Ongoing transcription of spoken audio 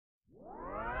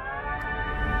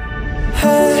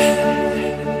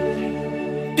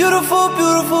Beautiful,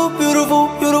 beautiful, beautiful,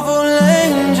 beautiful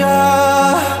angel.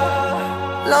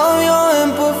 Love your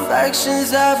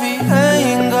imperfections, every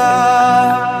anger.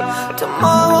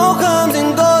 Tomorrow comes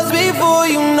and goes before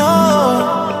you know.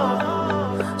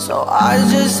 So I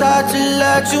just had to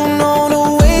let you know the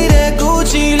way that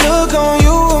Gucci look on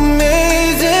you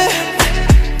amazing.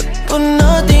 But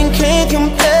nothing can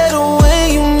compare to when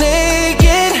you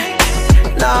naked.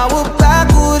 Now we're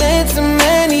backward into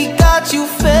many, got you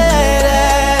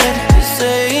faded. You're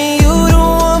saying you the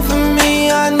one for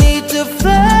me, I need to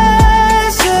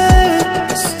flex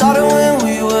it. Started when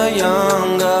we were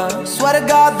younger, swear to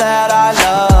God that I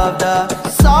loved her.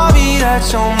 Sorry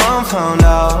that your mom found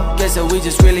out, guess that we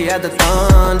just really had the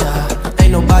thunder.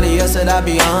 Ain't nobody else that I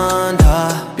be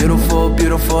under. Beautiful,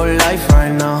 beautiful life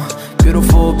right now.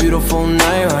 Beautiful, beautiful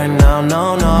night right now.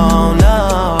 No, no,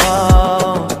 no.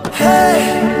 Hey,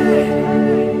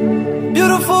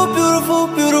 beautiful, beautiful,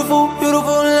 beautiful,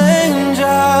 beautiful angel.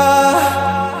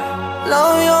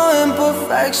 Love your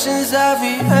imperfections,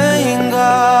 every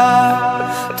anger.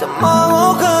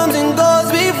 Tomorrow comes and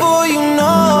goes before you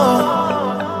know.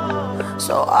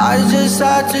 So I just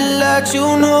had to let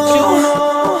you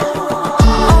know.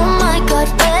 Oh my God,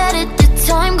 where did the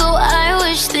time go? I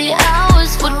wish the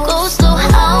hours would go slow.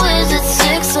 How is it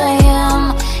 6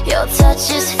 a.m.? Your touch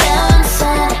is heaven.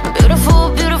 Beautiful,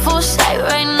 beautiful sight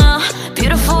right now.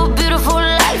 Beautiful, beautiful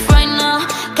life right now.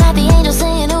 Got the angels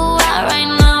saying ooh ah right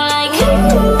now. Like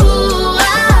ooh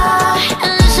ah.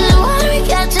 And this is why we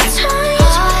got to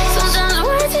touch. Sometimes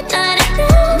words are not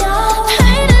enough.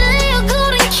 Finally a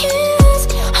golden kiss,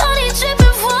 honey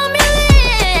dripping from your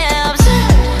lips.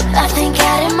 I thank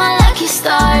God in my lucky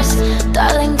stars.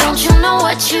 Darling, don't you know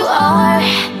what you are?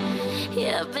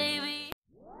 Yeah, baby.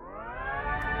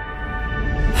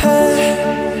 Hey,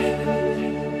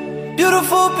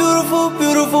 beautiful, beautiful,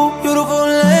 beautiful, beautiful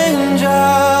angel.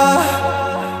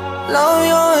 Love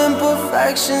your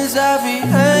imperfections, every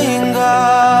anger.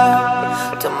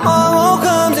 Tomorrow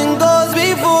comes and goes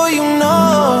before you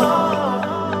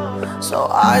know. So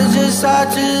I just had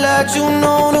to let you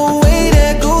know the way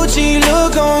that Gucci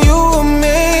look on you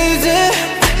amazing.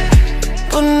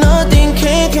 But nothing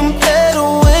can compare to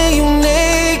when you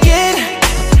naked.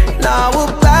 Now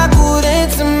we're backward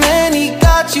into many,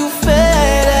 got you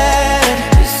faded.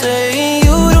 You're saying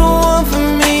you the one for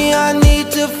me, I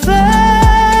need to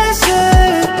flex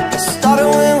it. Started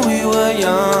when we were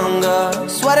younger,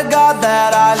 swear to God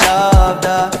that I loved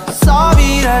her.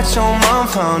 Sorry that your mom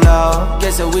found out,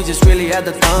 guess that we just really had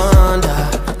the thunder.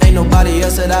 Ain't nobody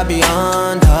else that I be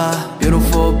under.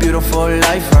 Beautiful, beautiful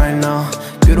life right now.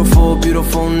 Beautiful,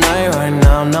 beautiful night right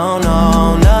now. No,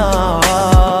 no, no.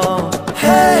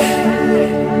 Hey,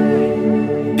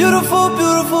 beautiful,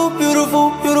 beautiful, beautiful,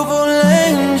 beautiful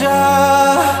angel.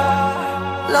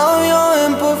 Love your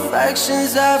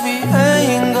imperfections, every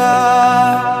anger.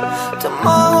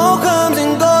 Tomorrow comes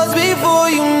and goes before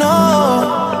you know.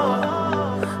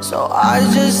 So I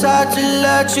just had to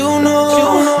let you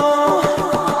know.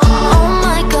 Oh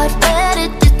my God, where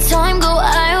did the time go?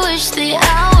 I wish the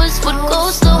hours would go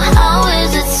slow. How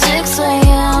is it 6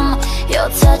 a.m.? Your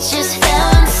touch is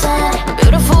heaven.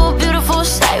 Beautiful, beautiful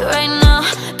sight right now.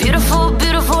 Beautiful,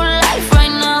 beautiful life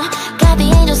right now. Got the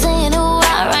angels saying ooh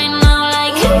ah right now.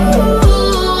 Like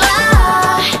ooh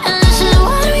ah. And this is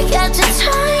why we got to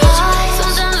touch.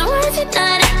 Sometimes words are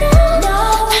not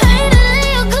enough.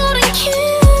 Finally a golden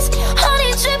kiss,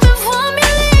 honey dripping from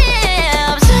your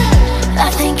lips. I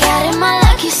thank God in my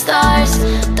lucky stars.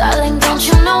 Darling, don't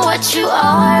you know what you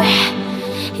are?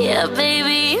 Yeah,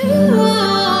 baby, you